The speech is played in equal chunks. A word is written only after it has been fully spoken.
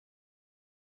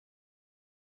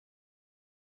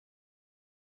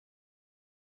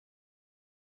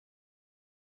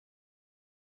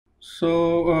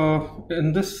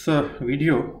In this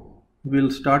video,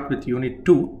 we'll start with Unit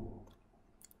 2.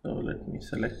 So let me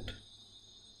select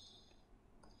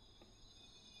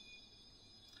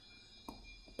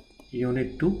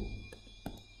Unit 2,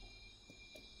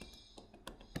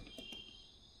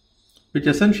 which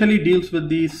essentially deals with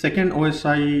the second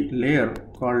OSI layer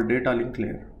called data link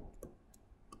layer.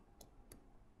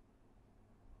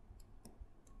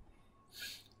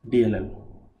 DLL.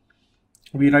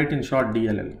 We write in short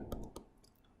DLL.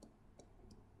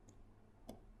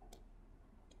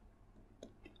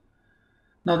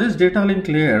 Now this data link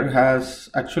layer has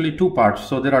actually two parts.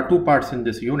 So there are two parts in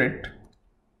this unit.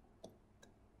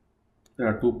 There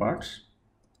are two parts.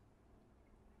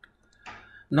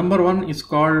 Number one is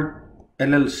called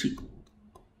LLC.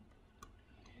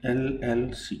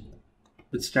 LLC,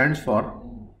 which stands for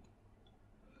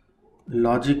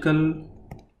Logical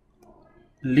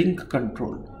Link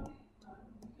Control.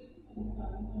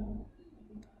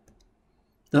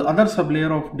 The other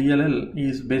sublayer of DLL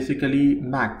is basically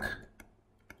MAC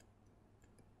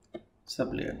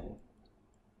sublayer,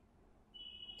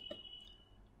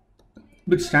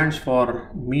 which stands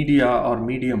for Media or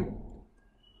Medium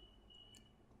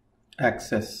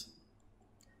Access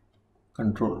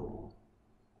Control.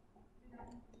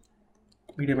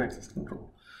 Medium Access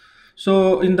Control.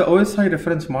 So in the OSI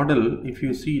reference model, if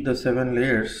you see the 7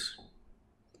 layers,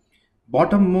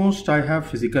 bottommost I have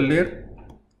physical layer,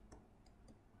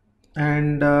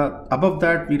 and above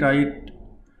that we write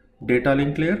data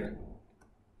link layer,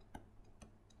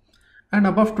 and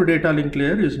above to data link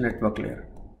layer is network layer.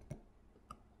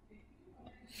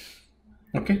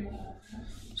 Okay,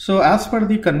 so as per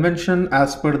the convention,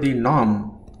 as per the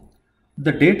norm,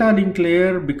 the data link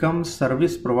layer becomes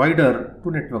service provider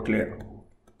to network layer.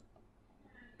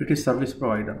 It is service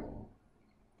provider.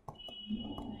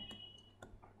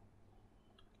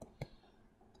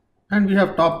 And we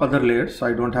have top other layers, so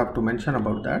I don't have to mention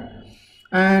about that.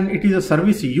 And it is a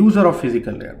service user of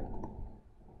physical layer.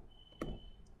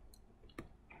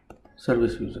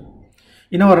 Service user.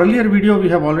 In our earlier video, we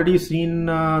have already seen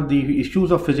the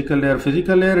issues of physical layer.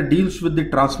 Physical layer deals with the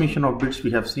transmission of bits,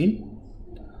 we have seen.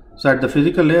 So at the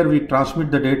physical layer, we transmit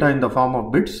the data in the form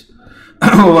of bits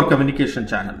over communication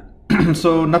channel.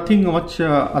 So nothing much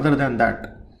other than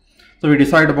that. So we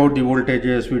decide about the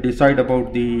voltages, we decide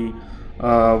about the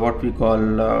what we call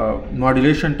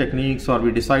modulation techniques, or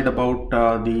we decide about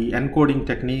the encoding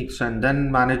techniques, and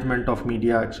then management of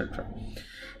media, etc.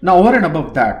 Now over and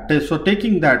above that, so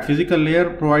taking that physical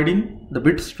layer providing the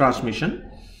bits transmission,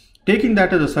 taking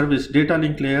that as a service, data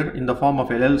link layer in the form of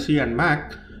LLC and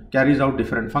MAC carries out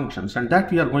different functions, and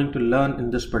that we are going to learn in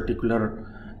this particular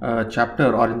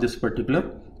chapter or in this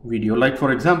particular video. Like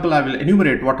for example, I will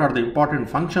enumerate what are the important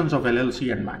functions of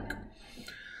LLC and MAC.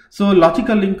 So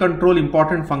logical link control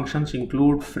important functions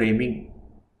include framing.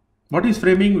 What is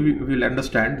framing? We will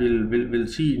understand, we'll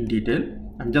see in detail.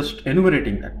 I'm just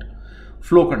enumerating that.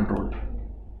 Flow control.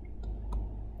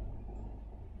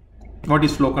 What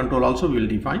is flow control also we will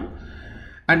define.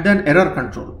 And then error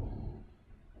control.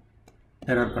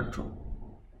 Error control.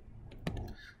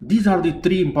 These are the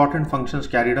three important functions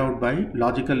carried out by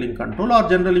logical link control, or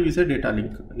generally we say data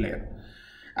link layer.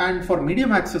 And for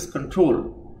medium access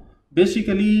control,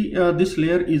 basically this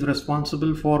layer is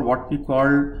responsible for what we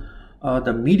call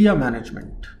the media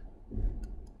management.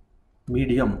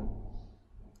 Medium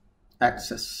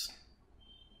access.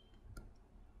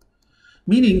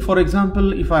 Meaning, for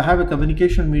example, if I have a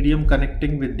communication medium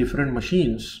connecting with different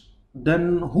machines,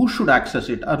 then who should access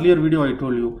it? Earlier video I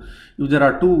told you, if there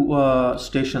are two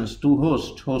stations, two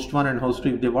hosts, host 1 and host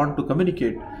 2, if they want to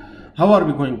communicate, how are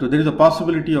we going to? There is a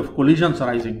possibility of collisions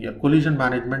arising here. Collision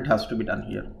management has to be done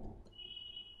here.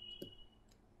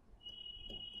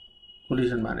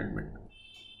 Collision management.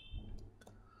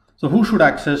 So who should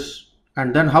access,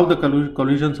 and then how the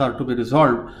collisions are to be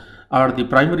resolved are the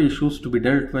primary issues to be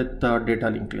dealt with data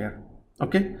link layer.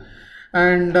 Okay,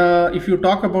 and if you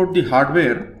talk about the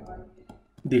hardware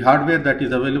that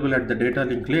is available at the data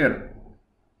link layer,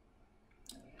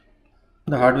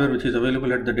 the hardware which is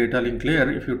available at the data link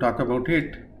layer, if you talk about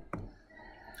it,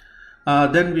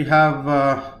 then we have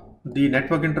the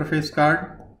network interface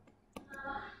card,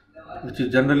 which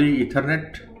is generally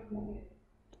Ethernet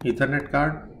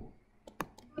card,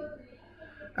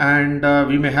 and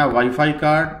we may have Wi-Fi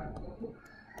card,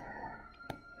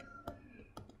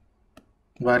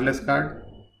 wireless card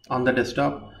on the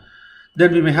desktop.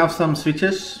 Then we may have some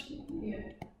switches.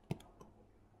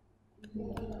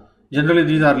 Generally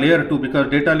these are layer 2 because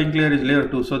data link layer is layer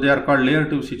 2, so they are called layer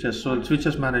 2 switches. So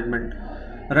switches management,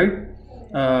 right?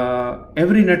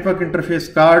 every network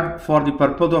interface card, for the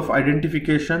purpose of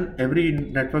identification, every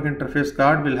network interface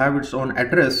card will have its own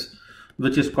address,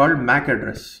 which is called MAC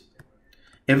address.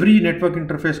 Every network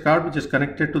interface card which is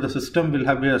connected to the system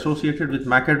will be associated with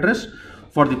MAC address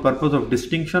for the purpose of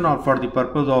distinction or for the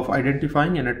purpose of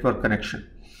identifying a network connection.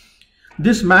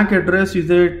 This MAC address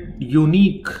is a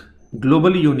unique,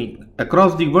 globally unique.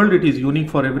 Across the world it is unique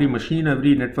for every machine,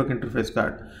 every network interface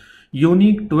card.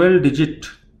 Unique 12 digit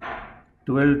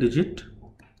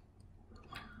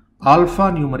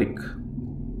alphanumeric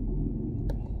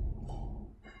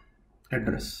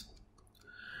address.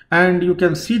 And you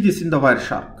can see this in the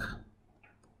Wireshark.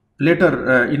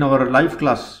 Later in our live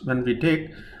class when we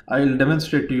take, I will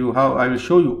demonstrate to you how, I will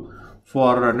show you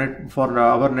for our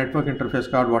network interface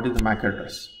card what is the MAC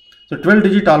address. So 12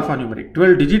 digit alphanumeric.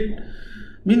 12 digit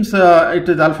means it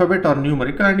is alphabet or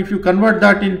numeric, and if you convert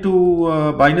that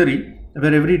into binary,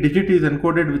 where every digit is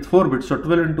encoded with 4 bits, so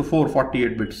 12 into 4,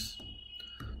 48 bits.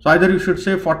 So either you should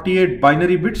say 48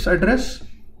 binary bits address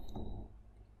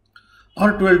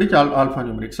or 12 digit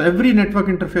alphanumeric. So every network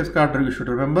interface card, you should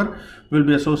remember, will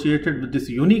be associated with this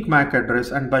unique MAC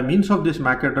address, and by means of this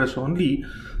MAC address only,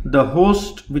 the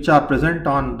hosts which are present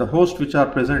on the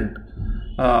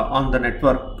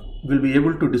network will be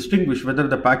able to distinguish whether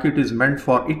the packet is meant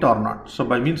for it or not. So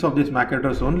by means of this MAC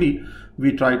address only,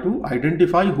 we try to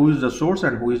identify who is the source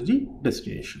and who is the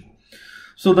destination.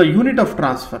 So the unit of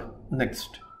transfer,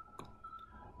 next,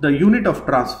 the unit of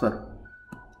transfer,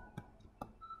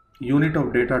 unit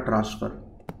of data transfer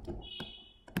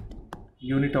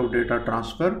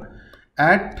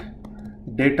at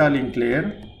data link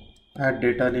layer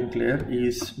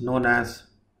is known as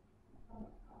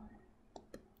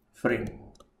frame.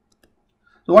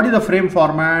 So what is the frame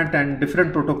format, and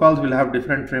different protocols will have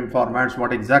different frame formats,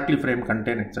 what exactly frame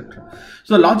contain, etc.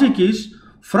 So logic is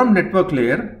from network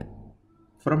layer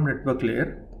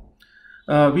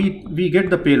we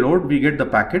get the payload, we get the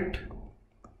packet.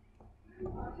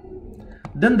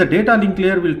 Then the data link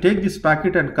layer will take this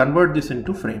packet and convert this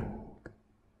into frame.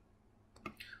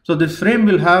 So this frame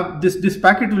will have this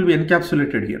packet will be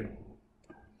encapsulated here,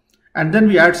 and then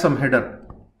we add some header,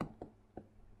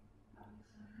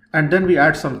 and then we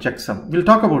add some checksum. We'll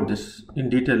talk about this in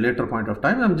detail later point of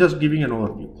time. I'm just giving an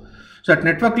overview. So at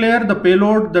network layer, the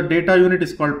payload, the data unit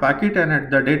is called packet, and at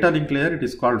the data link layer it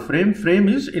is called frame. Frame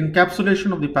is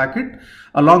encapsulation of the packet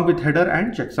along with header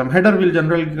and checksum. Header will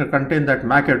generally contain that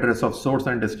MAC address of source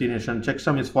and destination.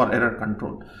 Checksum is for error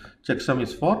control.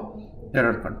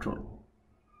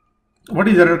 What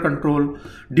is error control?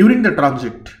 During the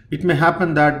transit, it may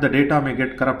happen that the data may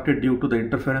get corrupted due to the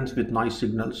interference with noise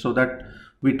signals, so that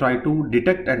we try to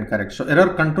detect and correct. So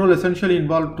error control essentially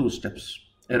involves two steps.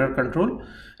 One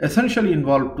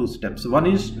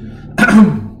is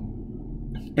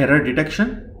error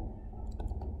detection,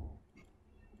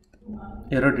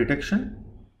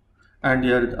 and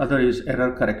the other is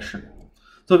error correction.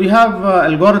 So we have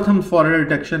algorithms for error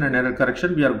detection and error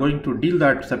correction. We are going to deal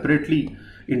that separately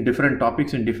in different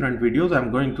topics in different videos.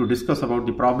 I'm going to discuss about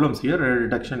the problems here, error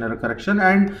detection, error correction,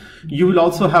 and you will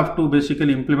also have to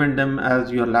basically implement them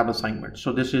as your lab assignment.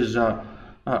 So this is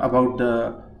about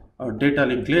the data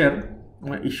link layer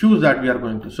issues that we are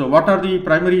going to. So what are the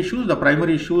primary issues? The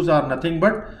primary issues are nothing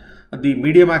but the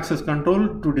medium access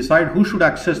control, to decide who should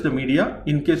access the media.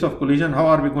 In case of collision, how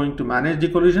are we going to manage the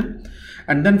collision?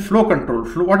 And then flow control.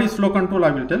 What is flow control?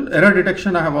 I will tell. Error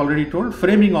detection I have already told.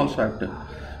 Framing also I have told.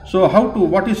 So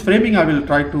what is framing? I will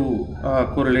try to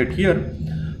correlate here.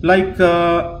 Like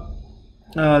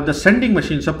the sending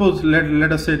machine. Suppose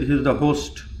let us say this is the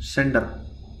host sender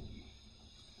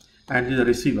and this is the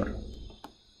receiver.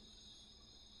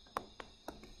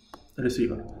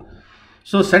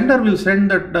 So sender will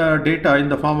send that data in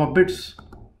the form of bits,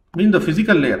 mean the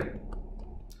physical layer.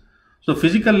 So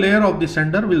physical layer of the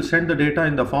sender will send the data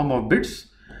in the form of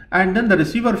bits, and then the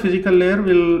receiver physical layer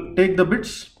will take the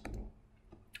bits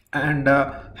and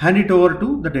hand it over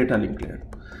to the data link layer.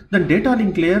 Then data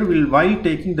link layer will, while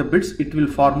taking the bits, it will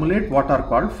formulate what are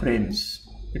called frames.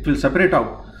 It will separate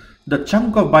out the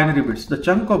chunk of binary bits. The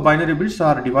chunk of binary bits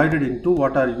are divided into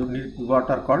what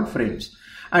are called frames.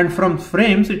 And from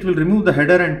frames, it will remove the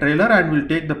header and trailer and will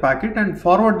take the packet and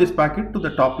forward this packet to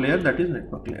the top layer, that is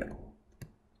network layer.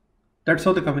 That's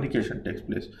how the communication takes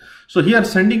place. So here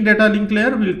sending data link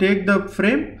layer will take the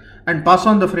frame and pass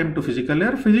on the frame to physical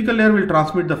layer. Physical layer will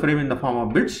transmit the frame in the form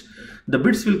of bits. The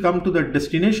bits will come to the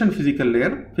destination physical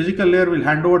layer. Physical layer will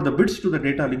hand over the bits to the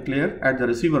data link layer at the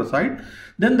receiver side.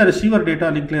 Then the receiver data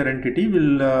link layer entity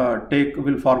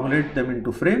will formulate them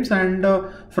into frames, and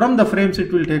from the frames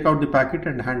it will take out the packet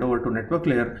and hand over to network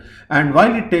layer. And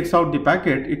while it takes out the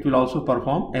packet, it will also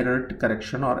perform error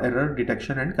correction or error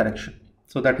detection and correction.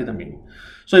 So that is the meaning.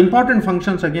 So important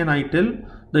functions, again I tell,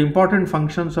 the important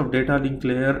functions of data link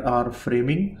layer are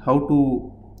framing, how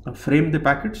to frame the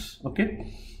packets. Okay,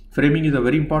 framing is a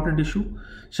very important issue.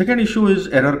 Second issue is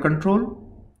error control,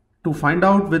 to find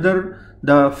out whether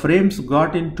the frames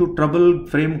got into trouble,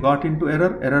 frame got into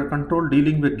error. Error control,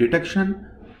 dealing with detection,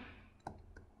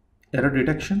 error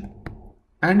detection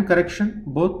and correction,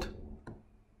 both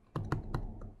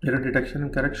error detection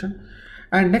and correction.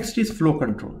 And next is flow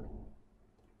control.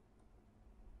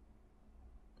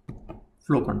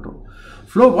 Flow control.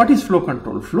 What is flow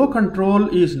control? Flow control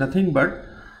is nothing but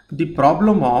the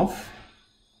problem of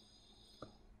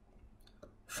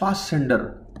fast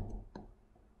sender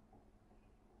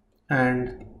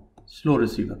and slow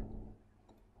receiver.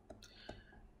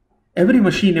 Every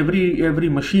machine,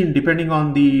 depending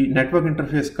on the network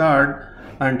interface card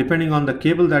and depending on the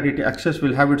cable that it accesses,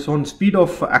 will have its own speed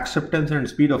of acceptance and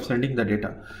speed of sending the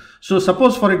data. So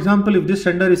suppose, for example, if this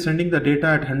sender is sending the data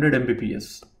at 100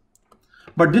 Mbps,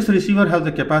 but this receiver has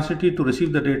the capacity to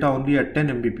receive the data only at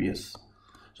 10 Mbps.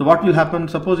 So what will happen?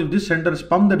 Suppose if this sender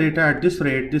pump the data at this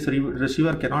rate, this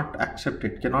receiver cannot accept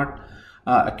it, cannot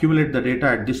accumulate the data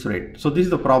at this rate. So this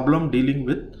is the problem dealing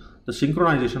with the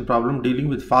synchronization problem, dealing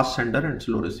with fast sender and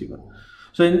slow receiver.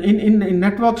 So in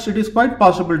networks, it is quite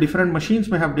possible different machines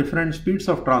may have different speeds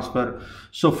of transfer.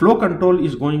 So flow control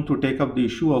is going to take up the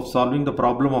issue of solving the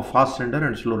problem of fast sender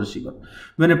and slow receiver.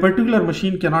 When a particular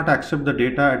machine cannot accept the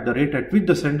data at the rate at which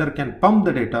the sender can pump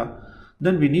the data,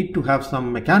 then we need to have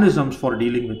some mechanisms for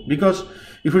dealing with, because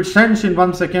if it sends in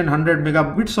 1 second 100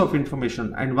 megabits of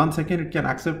information, and 1 second it can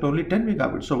accept only 10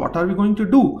 megabits. So what are we going to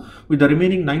do with the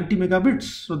remaining 90 megabits?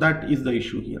 So that is the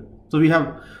issue here. So we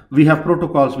have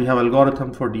protocols, we have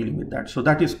algorithms for dealing with that. So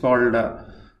that is called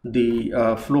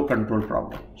the flow control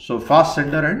problem. So fast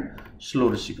sender and slow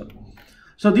receiver.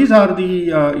 So these are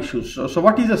the issues. So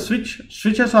what is a switch?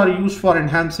 Switches are used for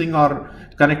enhancing or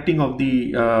connecting of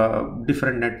the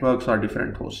different networks or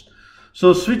different hosts.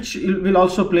 So switch will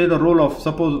also play the role of,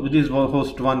 suppose this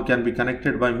host 1 can be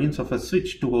connected by means of a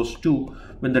switch to host 2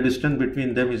 when the distance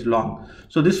between them is long.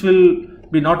 So this will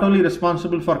be not only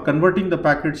responsible for converting the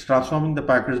packets, transforming the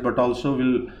packets, but also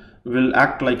will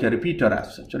act like a repeater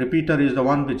as such. A repeater is the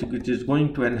one which is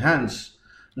going to enhance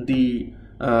the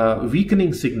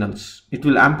weakening signals. It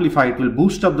will amplify, it will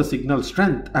boost up the signal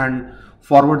strength and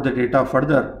forward the data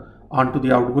further onto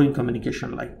the outgoing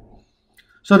communication line.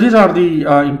 So these are the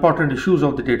important issues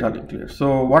of the data link layer.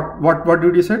 So what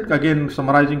did we say? Again,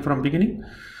 summarizing from beginning,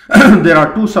 there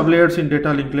are two sublayers in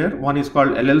data link layer. One is called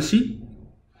LLC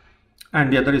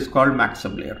and the other is called MAC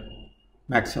sublayer,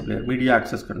 media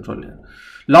access control layer.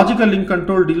 Logical link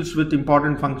control deals with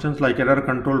important functions like error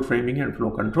control, framing and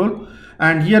flow control.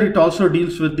 And here it also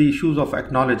deals with the issues of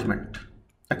acknowledgement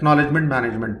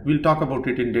management. We'll talk about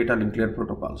it in data link layer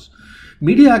protocols.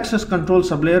 Media access control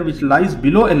sublayer, which lies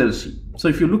below LLC. So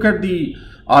if you look at the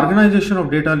organization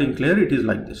of data link layer, it is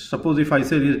like this. Suppose if I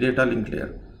say this data link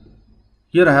layer,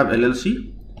 here I have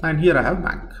LLC and here I have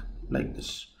MAC, like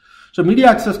this. So media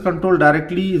access control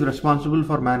directly is responsible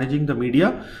for managing the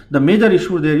media. The major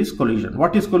issue there is collision.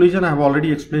 What is collision? I have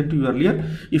already explained to you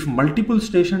earlier. If multiple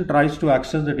stations tries to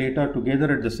access the data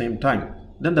together at the same time,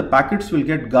 then the packets will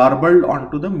get garbled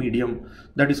onto the medium.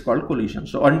 That is called collision.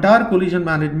 So entire collision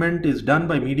management is done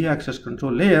by media access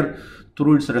control layer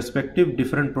through its respective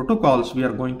different protocols. We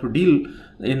are going to deal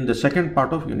in the second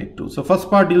part of unit 2. So first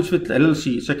part deals with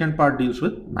LLC, second part deals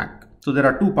with MAC. So there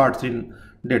are two parts in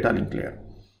data link layer.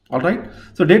 Alright,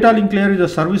 so data link layer is a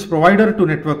service provider to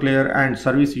network layer and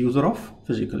service user of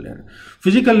physical layer.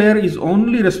 Physical layer is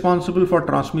only responsible for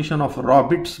transmission of raw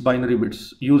bits, binary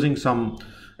bits, using some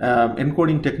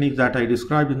encoding techniques that I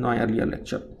described in my earlier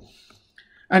lecture.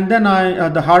 And then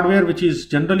the hardware which is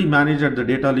generally managed at the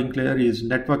data link layer is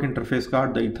network interface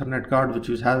card, the Ethernet card, which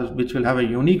will have a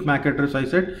unique MAC address, I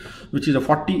said, which is a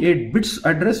 48 bits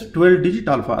address, 12 digit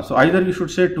alpha. So either you should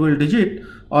say 12 digit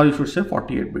or you should say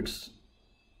 48 bits.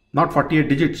 Not 48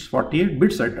 digits, 48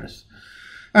 bits address.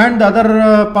 And the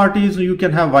other part is you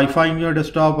can have Wi-Fi in your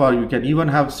desktop, or you can even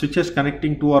have switches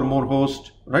connecting two or more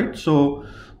hosts, right? So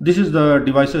this is the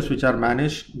devices which are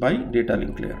managed by data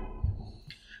link layer.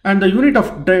 And the unit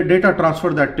of data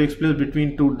transfer that takes place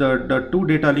between the two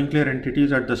data link layer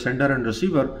entities at the sender and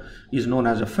receiver is known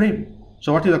as a frame.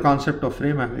 So what is the concept of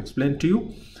frame? I have explained to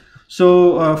you.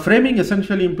 So framing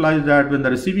essentially implies that when the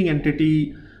receiving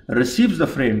entity receives the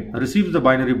frame, receives the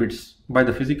binary bits by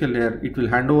the physical layer, it will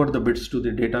hand over the bits to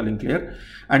the data link layer,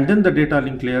 and then the data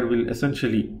link layer will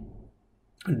essentially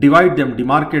divide them,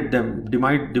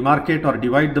 demarcate or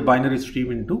divide the binary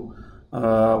stream into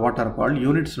what are called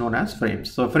units known as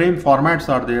frames. So frame formats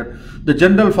are there. The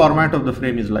general format of the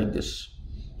frame is like this.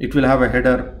 It will have a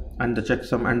header and the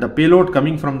checksum, and the payload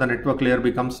coming from the network layer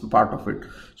becomes part of it.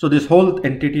 So this whole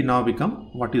entity now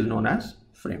become what is known as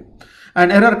frame.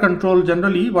 And error control,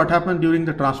 generally what happens during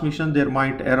the transmission,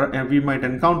 we might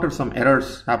encounter some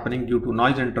errors happening due to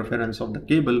noise interference of the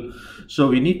cable. So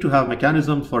we need to have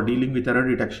mechanisms for dealing with error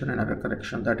detection and error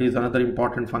correction. That is another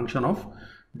important function of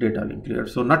data link layer.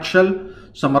 So nutshell,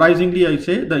 summarizingly, I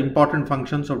say the important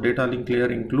functions of data link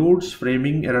layer includes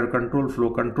framing, error control,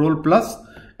 flow control, plus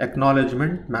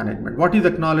acknowledgement management. What is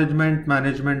acknowledgement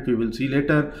management? We will see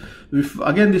later.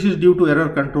 Again, this is due to error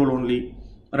control only,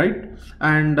 right?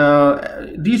 And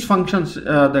these functions,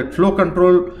 that flow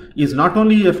control is not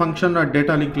only a function at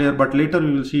data link layer, but later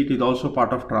we will see it is also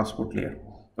part of transport layer.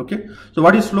 Okay, so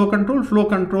what is flow control? Flow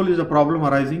control is a problem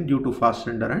arising due to fast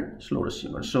sender and slow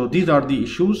receiver. So these are the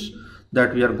issues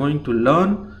that we are going to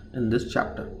learn in this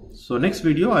chapter. So next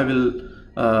video I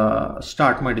will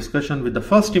start my discussion with the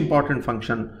first important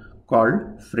function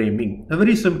called framing. A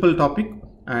very simple topic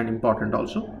and important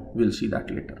also. We'll see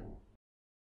that later.